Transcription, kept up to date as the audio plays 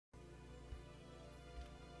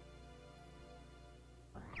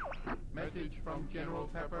Message from General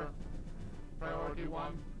Pepper. Priority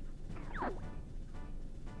 1.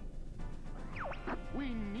 We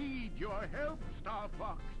need your help,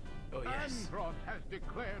 Starfox. Oh, yes. Andros has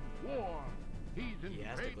declared war. He's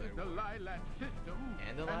invaded the Lilac system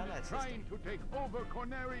and the is trying to take over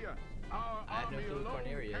Corneria. Our I have no army clue what alone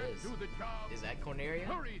Corneria can't is. do the job. Is that Corneria?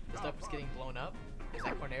 Hurry, The stuff is Starfox. getting blown up? Is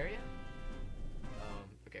that Corneria?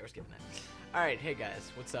 Okay, we're skipping that. Alright, hey guys,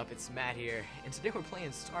 what's up? It's Matt here, and today we're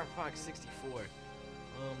playing Starfox 64.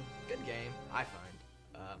 Good game, I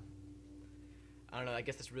find. I don't know, I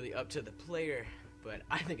guess that's really up to the player, but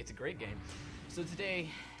I think it's a great game. So today,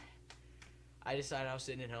 I decided I was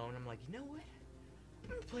sitting at home, and I'm like, you know what? I'm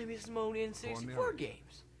gonna play me some old N64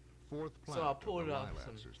 games. So I'll pull it up,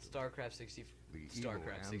 some StarCraft 64.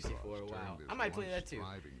 StarCraft 64, wow. I might play that too.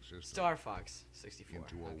 Star Fox 64.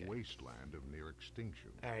 Into a wasteland of near extinction.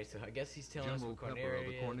 Alright, so I guess he's telling us what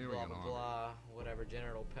Corneria, blah blah blah, whatever,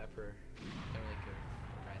 General Pepper. Don't really care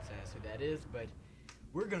if I'd ask who that is, but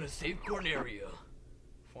we're gonna save Corneria.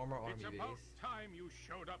 Former army It's base. about time you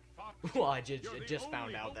showed up, Fox. Well, I You're just the found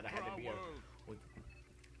only out hope that I for had to our be world.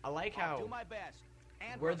 I like I'll how do my best.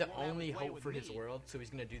 we're the Andros won't have only his way hope with for his me. world, so he's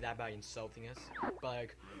gonna do that by insulting us. By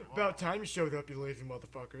like, about time you showed up, you lazy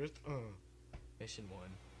motherfuckers. Mission 1.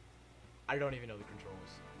 I don't even know the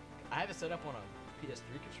controls. I have it set up on a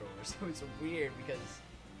PS3 controller, so it's weird because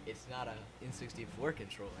it's not a N64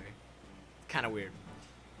 controller. It's kind of weird.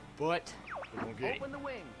 But, we're gonna get it. Open the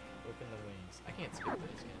wings. Open the wings. I can't skip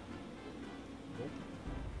this, can I? Nope.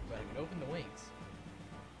 But I can open the wings.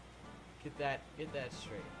 Get that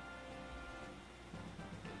straight.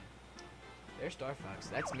 There's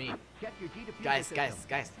Starfox. That's me. Check your G diffuser Guys,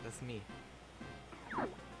 system. that's me.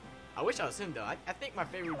 I wish I was him though. I think my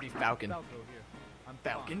favorite would be Falcon. Falco here. I'm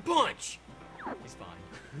Falcon Punch! He's fine.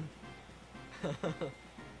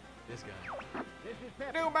 This guy. This is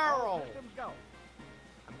Pepper. New barrel. All systems go.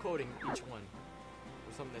 I'm I'm quoting each one.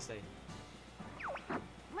 With something they say.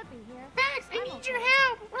 Flippy here. Max, I need your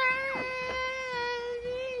help! Up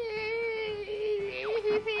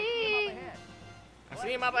ahead. I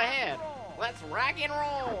see him up ahead. Let's rock and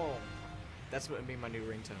roll. That's what would be my new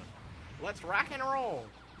ringtone. Let's rock and roll.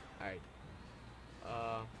 Alright.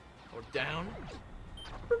 Or down.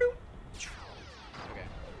 Okay.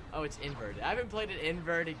 Oh, it's inverted. I haven't played an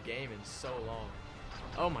inverted game in so long.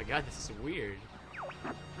 Oh my god, this is weird.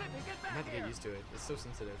 Flippy, get I back have to get here. used to it. It's so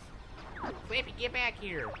sensitive. Flippy, get back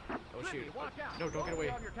here! Oh Flippy, shoot. watch out. No, don't get away.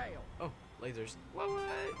 On your tail. Oh, lasers. What?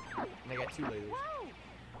 And I got 2 lasers. Whoa!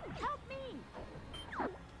 Help me!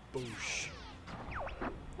 Boosh.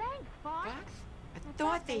 Thanks, Fox. I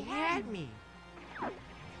thought they had me!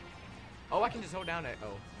 Oh, I can just hold down it.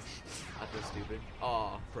 Oh. I feel stupid.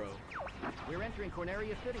 Aw, pro. We're entering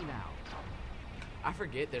Corneria City now. I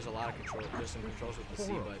forget there's a lot of control. There's some controls with the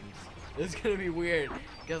C buttons. This is gonna be weird.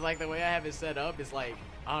 Because, like, the way I have it set up is like,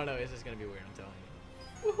 I don't know, it's just gonna be weird, I'm telling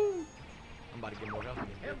you. Woohoo! I'm about to get more health in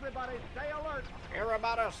this bit. Everybody stay alert.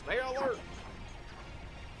 Everybody stay alert!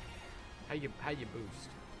 How you boost?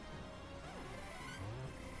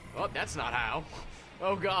 Oh, that's not how.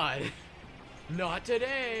 Oh god. Not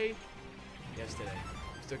today! Yes, today.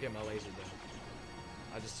 Still get my laser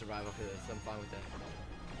though. I'll just survive off of this. I'm fine with that.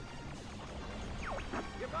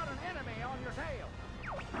 You've got an enemy on your tail.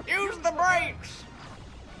 Use the brakes!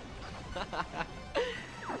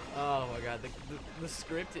 Oh my god, the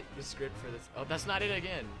script for this. Oh, that's not it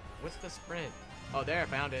again. What's the sprint? Oh, there, I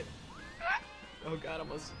found it. Oh god, I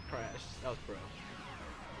almost crashed. That was pro.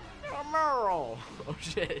 Merle! Oh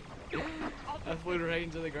shit. I flew right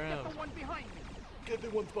into the ground. Get the one behind me. Get the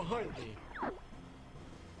ones behind me.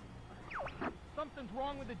 Something's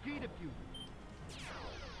wrong with the G diffuser.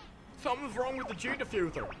 Something's wrong with the G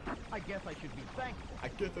diffuser. I guess I should be thankful. I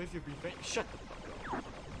guess I should be thankful. Shut the fuck up.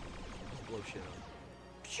 Just blow shit up.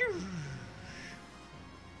 Phew.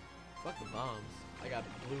 Fuck the bombs. I got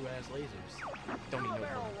blue ass lasers. Don't need no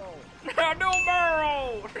barrel bomb. roll. No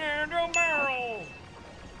barrel! No barrel!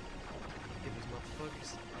 Get these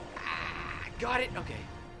motherfuckers. Ah, got it! Okay.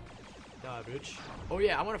 Die, bitch. Oh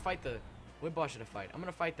yeah, I want to fight the... What boss should I fight? I'm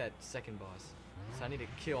gonna fight that second boss. So I need to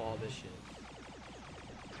kill all this shit.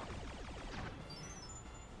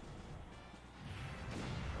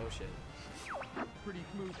 Oh shit. Pretty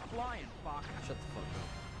smooth flying, Fox. Shut the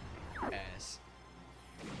fuck up. Ass.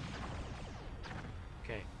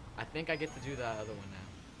 Okay. I think I get to do the other one now.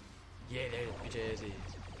 Yeah, there it bitch ass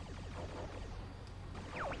is.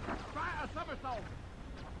 Try a somersault.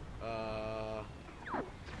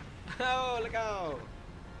 Oh, look out!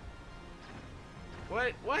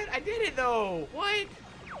 What? What? I did it though! What?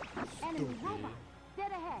 Enemy robot.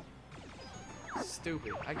 Dead ahead.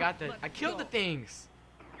 Stupid. I got the. I killed the things!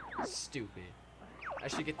 Stupid. I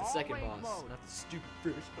should get the second boss, not the stupid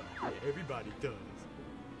first boss. Yeah, everybody does.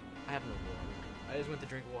 I have no water. I just went to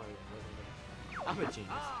drink water. I'm a genius.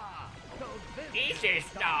 So this This is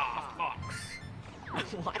Starfox.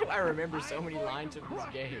 Why do I remember so many lines of this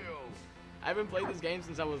game? I haven't played this game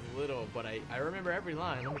since I was little, but I remember every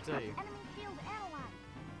line, let me tell you. Enemy field analyzed.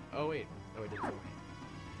 Oh wait, oh I did it for me.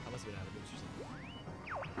 I must have been out of boost or something.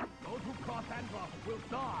 those who cross Andros will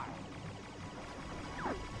die.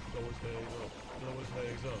 Blow his legs up. Blow his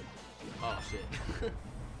legs up. Oh shit.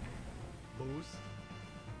 Boost.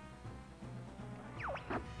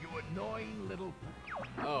 You annoying little.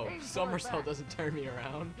 Oh, Aim for somersault it back. doesn't turn me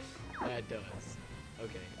around. That does.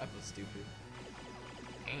 Okay, I feel stupid.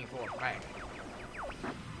 Aim for it back.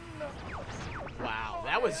 Wow,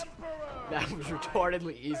 that was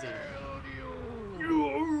retardedly easy.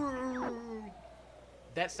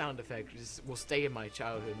 That sound effect just will stay in my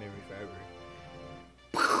childhood memory forever.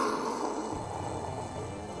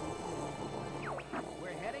 We're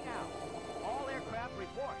heading out. All aircraft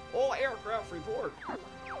report. All aircraft report. You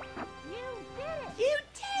did it! You I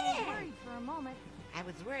did was it! worried for a moment. I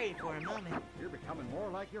was worried for a moment. You're becoming more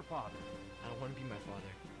like your father. I don't want to be my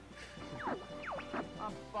father.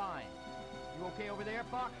 I'm fine. You okay over there,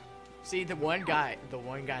 Fox? See, the one guy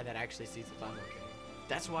that actually sees if I'm okay.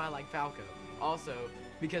 That's why I like Falco. Also,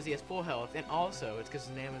 because he has full health, and also it's because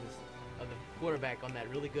the name of the quarterback on that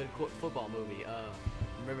really good football movie.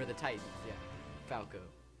 Remember the Titans? Yeah, Falco.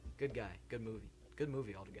 Good guy. Good movie. Good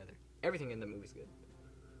movie altogether. Everything in the movie's good.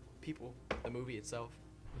 People, the movie itself.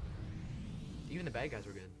 Even the bad guys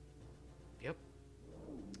were good. Yep.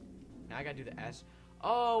 Now I gotta do the S.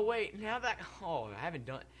 Oh wait, now that I haven't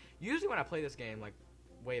done. Usually when I play this game, like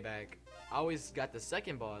way back, I always got the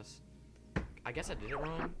second boss. I guess I did it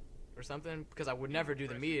wrong or something because I would never do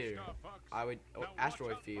the meteor. I would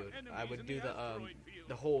asteroid field. I would do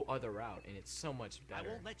the whole other route, and it's so much I better.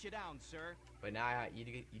 won't let you down, sir. But now you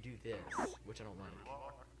do this, which I don't like.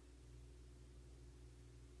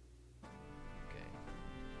 Okay.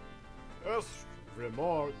 Yes,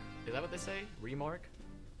 remark. Is that what they say? Remark?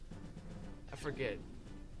 I forget.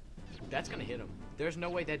 That's gonna hit him. There's no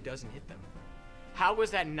way that doesn't hit them. How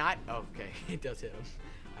was that not? Oh, okay, it does hit him.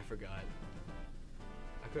 I forgot.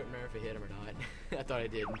 I couldn't remember if it hit him or not. I thought I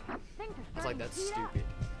did. Things are I was starting like, to that's heat up. stupid.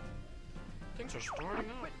 Things are starting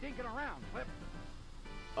up. Quit dinking around, Flip.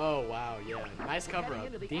 Oh wow, yeah, nice cover heading up.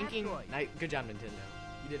 into the Thinking, asteroid. good job, Nintendo.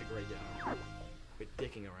 You did a great job. Quit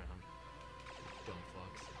dicking around, dumb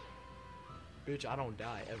fucks. Bitch, I don't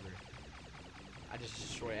die ever. I just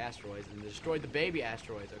destroy asteroids and destroyed the baby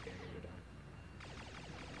asteroids. Okay, you're done.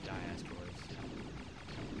 Die asteroids.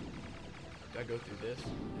 Do I go through this? Is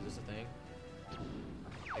this a thing?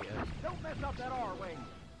 I guess. Don't mess up that R-wing.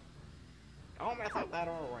 Don't mess up that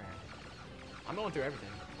R-wing. I'm going through everything.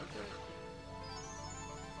 Okay.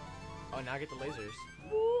 Oh, now I get the lasers.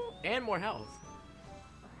 And more health.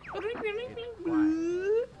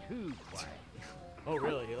 Too quiet. Oh,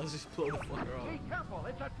 really? Let's just blow the fucker off. Be careful,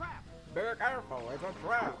 it's a trap. Be careful, it's a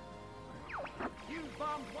trap. Use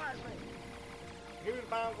bombs wisely. Use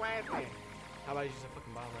bombs wisely. How about I use a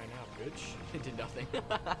fucking bomb right now, bitch? It did nothing.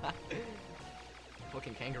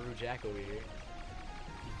 Fucking Kangaroo Jack over here.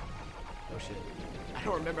 Oh shit. I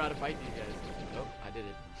don't remember how to fight these guys. Oh, I did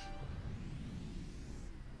it.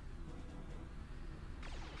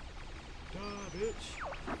 Duh, bitch.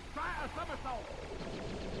 Try a somersault.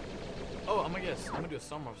 Oh, I'm gonna do a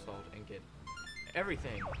somersault and get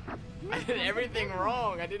everything. I did everything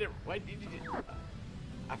wrong. I did it. Why did you do?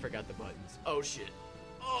 I forgot the buttons. Oh shit.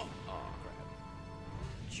 Oh crap.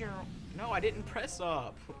 No, I didn't press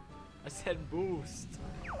up. I said boost.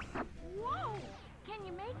 Whoa! Can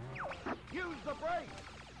you make? Use the brake.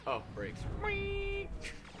 Oh, brakes.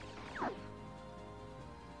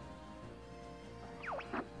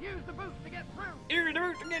 Use the boost to get through. Ear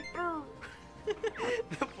dirt to get through.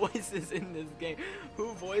 The voices in this game.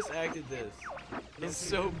 Who voice acted this? It's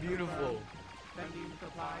so beautiful. Sending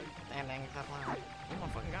supplies. Standing supply. Oh my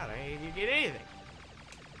fucking god, I didn't get anything.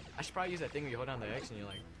 I should probably use that thing where you hold down the X and you're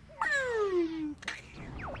like,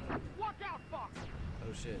 Watch out, Fox.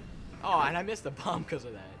 oh shit. Oh, and I missed the bomb because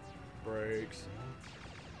of that. Brakes.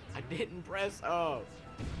 I didn't press up.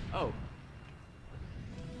 Oh. Oh,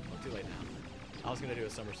 too late now. I was gonna do a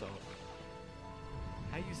somersault.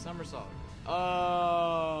 How do you somersault?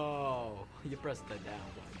 Oh, you pressed that down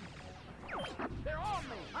button. They're on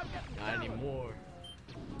me. I'm getting Not damaged. anymore.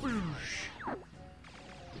 Boosh.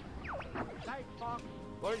 Thanks, Fox.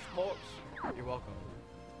 Thanks, Fox. You're welcome.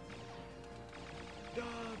 Duh,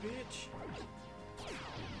 bitch.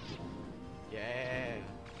 Yeah.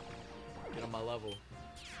 Get on my level.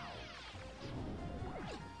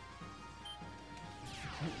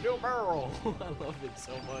 New barrel. I love it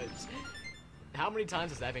so much. How many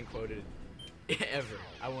times has that been quoted ever?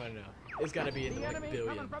 I want to know. It's got to be in the like Enemy billions.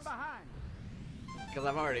 coming from behind. Because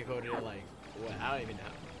I've already quoted it like, what? I don't even know.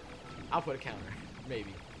 I'll put a counter.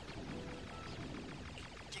 Maybe.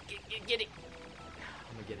 Get it.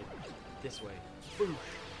 I'm going to get it. This way. Boosh.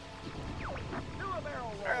 Do a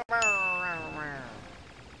barrel roll.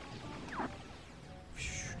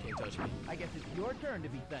 Can't touch me. I guess it's your turn to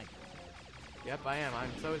be thankful. Yep, I am.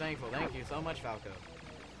 I'm so thankful. Thank you so much, Falco.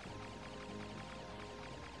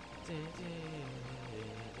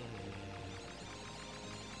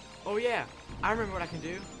 Oh yeah, I remember what I can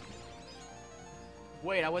do.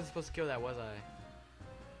 Wait, I wasn't supposed to kill that, was I?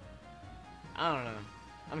 I don't know.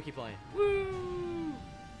 I'm gonna keep playing. Woo!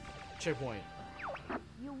 Checkpoint.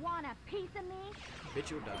 You want a piece of me? Bitch,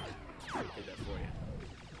 you'll die. I did that for you.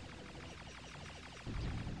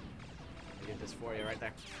 Let me get this for you right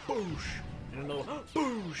there. Boosh! And another one.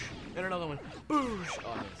 Boosh! And another one. Boosh!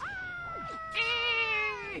 Oh, I missed.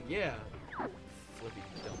 Yeah. Flippy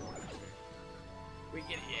dumb. We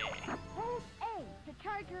get it, yeah. Hold A to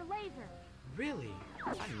charge your laser. Really?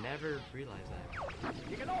 I never realized that.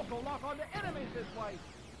 You can also lock onto enemies this way.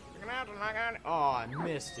 You're gonna have to knock on it. Oh, I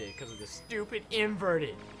missed it because of the stupid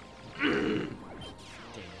inverted. Damn,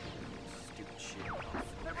 stupid shit.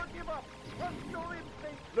 Never give up. Trust your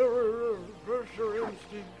instinct. Trust your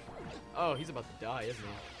instincts. Oh, he's about to die, isn't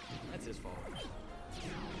he? That's his fault.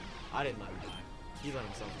 I didn't let him die. He let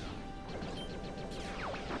himself die.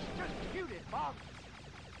 Just shoot it, Bob.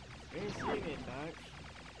 Ain't seen it, Doc.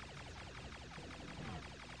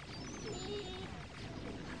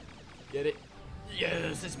 Get it?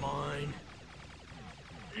 Yes, it's mine.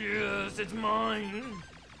 Yes, it's mine.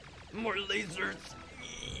 More lasers.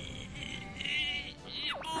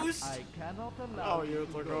 Boost. I cannot allow Oh, you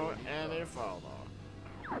to go any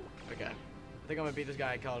further. Okay. I think I'm gonna beat this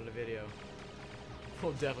guy and call it a video.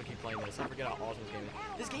 We'll definitely keep playing this. I forget how awesome this game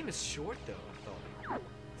is. This game is short though, I thought.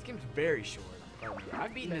 This game's very short. If I remember.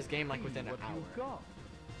 I've beaten this game like within an what you've hour.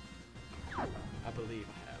 got. I believe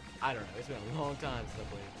I have. I don't know. It's been a long time since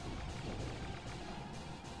I played.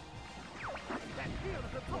 That shield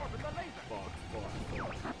is absorbing the laser. Fuck.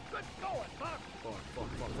 Good going, Buck.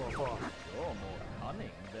 Fuck. You're more cunning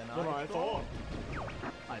than Than I I thought.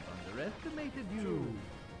 I've underestimated you.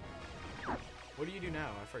 What do you do now?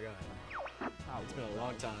 I forgot. How It's been a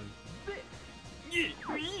long time. this?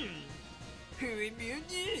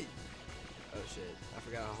 Oh shit. I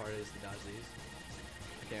forgot how hard it is to dodge these.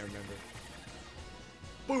 I can't remember.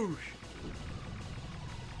 Boosh!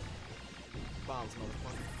 Bombs,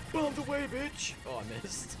 motherfucker. Bombs away, bitch! Oh, I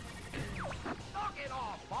missed. Knock it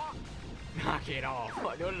off, Buck. Knock it off.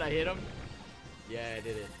 What, did I hit him? Yeah, I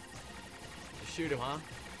did it. Just shoot him, huh?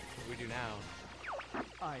 What do we do now?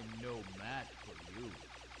 I'm no match for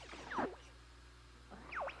you.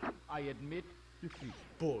 I admit defeat.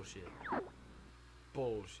 Bullshit.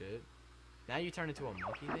 Bullshit. Now you turn into a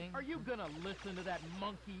monkey thing? Are you gonna listen to that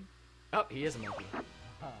monkey? Oh, he is a monkey.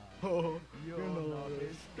 Oh, You're not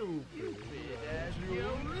as stupid as you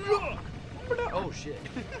look. oh shit.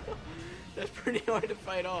 That's pretty hard to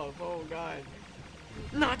fight off. Oh god.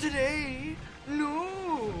 Not today. No.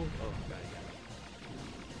 Oh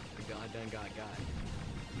god, got it.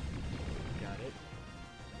 Got it.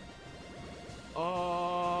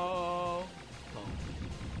 Oh. Oh.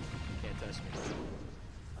 Can't touch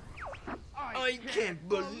me. I can't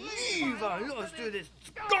believe I lost to this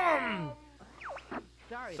scum.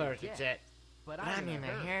 Sorry to jet. but I'm in a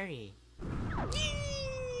hurry.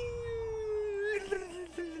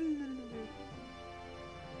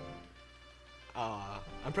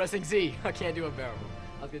 I'm pressing Z. I can't do a barrel.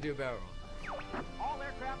 I was gonna do a barrel. All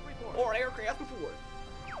aircraft report. Or aircraft before.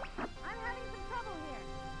 I'm having some trouble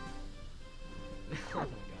here. Oh my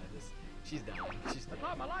god, she's dying. She's I dying.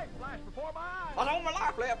 saw my life flash before my eyes. I saw my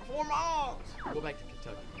life left before my eyes. Go back to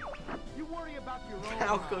Kentucky. You worry about your own.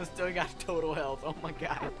 Falco still got total health. Oh my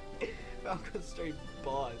god. Falco's straight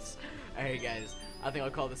boss. Alright guys, I think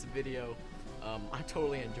I'll call this a video. I'm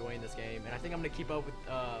totally enjoying this game, and I think I'm gonna keep up with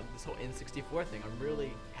this whole N64 thing. I'm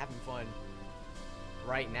really having fun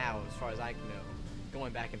right now, as far as I know,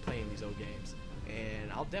 going back and playing these old games.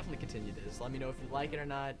 And I'll definitely continue this. Let me know if you like it or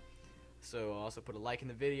not. So I'll also put a like in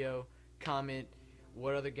the video, comment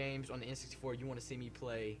what other games on the N64 you want to see me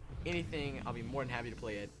play. Anything, I'll be more than happy to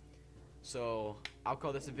play it. So I'll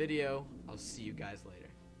call this a video. I'll see you guys later.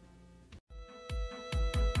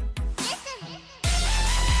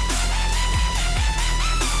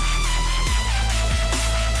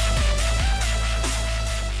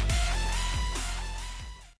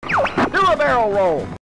 Do a barrel roll.